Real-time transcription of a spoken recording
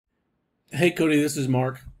Hey Cody, this is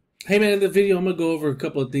Mark. Hey man, in the video I'm going to go over a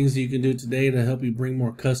couple of things that you can do today to help you bring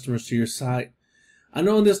more customers to your site. I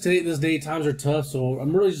know in this day times are tough, so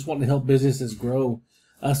I'm really just wanting to help businesses grow.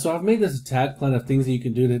 So I've made this attack plan of things that you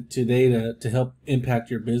can do today to help impact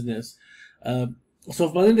your business. Uh, so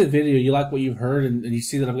if by the end of the video you like what you've heard and you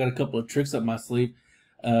see that I've got a couple of tricks up my sleeve,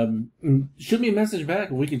 shoot me a message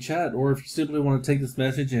back and we can chat. Or if you simply want to take this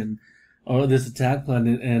message or this attack plan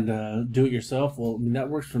and do it yourself, well, I mean, that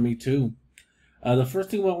works for me too. The first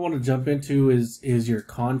thing I want to jump into is your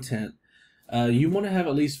content. You want to have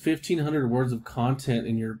at least 1,500 words of content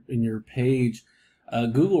in your page.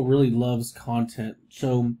 Google really loves content,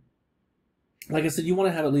 so like I said, you want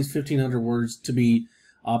to have at least 1,500 words to be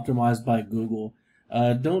optimized by Google.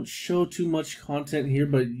 Don't show too much content here,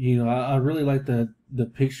 but you know I really like the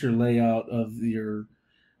picture layout of the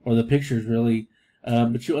pictures really.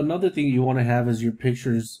 But another thing you want to have is your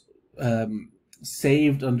pictures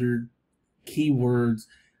saved under keywords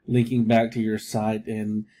linking back to your site,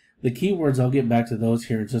 and the keywords I'll get back to those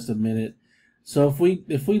here in just a minute. So if we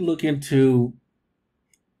look into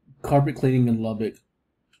carpet cleaning in Lubbock,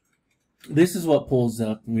 this is what pulls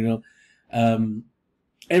up. Every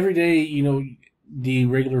day, the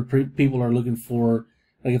regular people are looking for,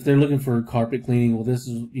 like, if they're looking for carpet cleaning, well, this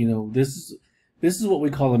is what we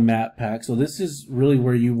call a map pack. So this is really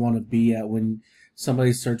where you want to be at when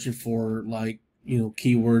somebody's searching for, like,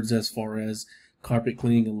 keywords as far as carpet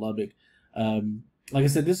cleaning in Lubbock. Like I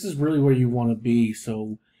said, this is really where you want to be.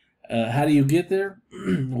 So how do you get there?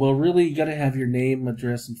 Well, really, you got to have your name,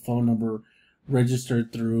 address, and phone number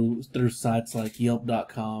registered through sites like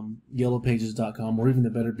Yelp.com, YellowPages.com, or even the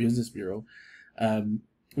Better Business Bureau.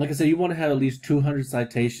 Like I said, you want to have at least 200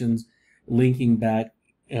 citations linking back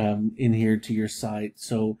in here to your site.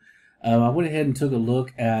 So I went ahead and took a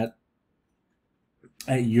look at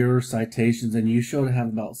your citations, and you show to have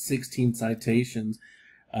about 16 citations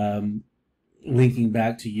linking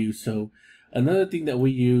back to you. So another thing that we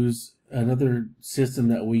use, another system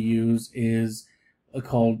that we use is a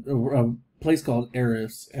place called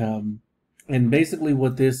Ahrefs. And basically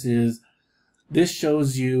what this is, this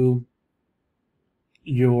shows you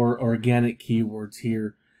your organic keywords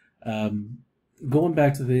here. Going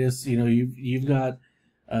back to this, you've got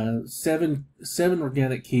seven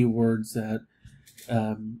organic keywords that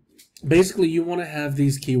basically you want to have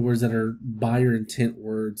these keywords that are buyer intent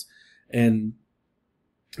words. And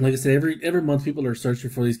like I said, every month people are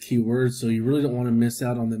searching for these keywords, so you really don't want to miss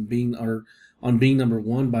out on them being number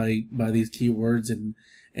one by these keywords and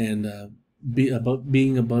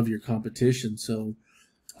being above your competition. So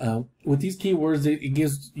with these keywords, it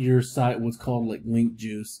gives your site what's called like link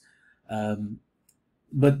juice,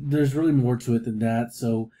 but there's really more to it than that.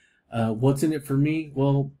 So what's in it for me?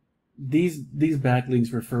 Well, these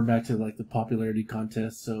backlinks refer back to like the popularity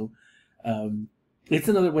contest. So it's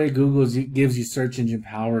another way Google gives you search engine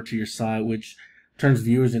power to your site, which turns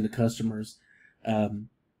viewers into customers.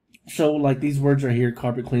 So like these words right here,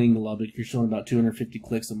 carpet cleaning in Lubbock, you're showing about 250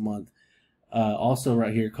 clicks a month. Also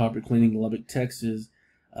right here, carpet cleaning Lubbock, Texas,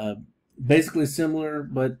 basically similar,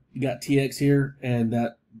 but you got TX here, and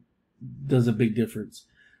that does a big difference.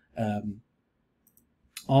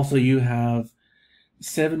 Also, you have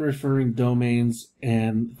 7 referring domains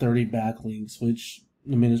and 30 backlinks, which,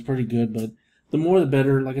 I mean, is pretty good, but the more the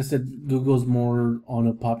better. Like I said, Google's more on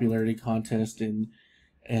a popularity contest, and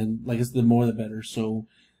like I said, the more the better. So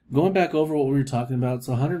going back over what we were talking about,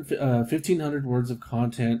 so 1,500 words of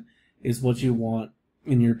content is what you want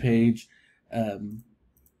in your page.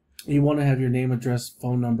 You want to have your name, address,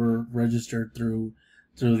 phone number registered through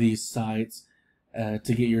these sites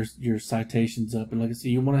to get your citations up. And like I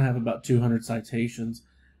said, you want to have about 200 citations.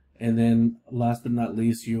 And then last but not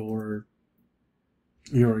least, your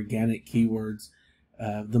organic keywords.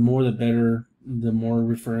 The more the better. The more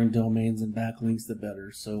referring domains and backlinks, the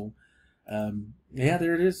better. So yeah,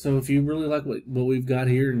 there it is. So if you really like what we've got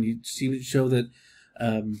here, and you see it show that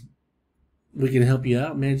we can help you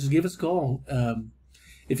out, man, just give us a call.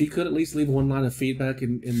 If you could at least leave one line of feedback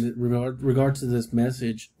in regard to this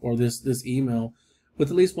message or this email, with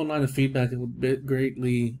at least one line of feedback, it would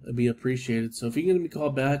greatly be appreciated. So if you can give me a call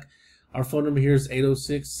back, our phone number here is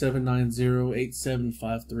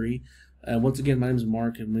 806-790-8753. Once again, my name is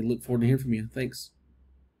Mark, and we look forward to hearing from you. Thanks.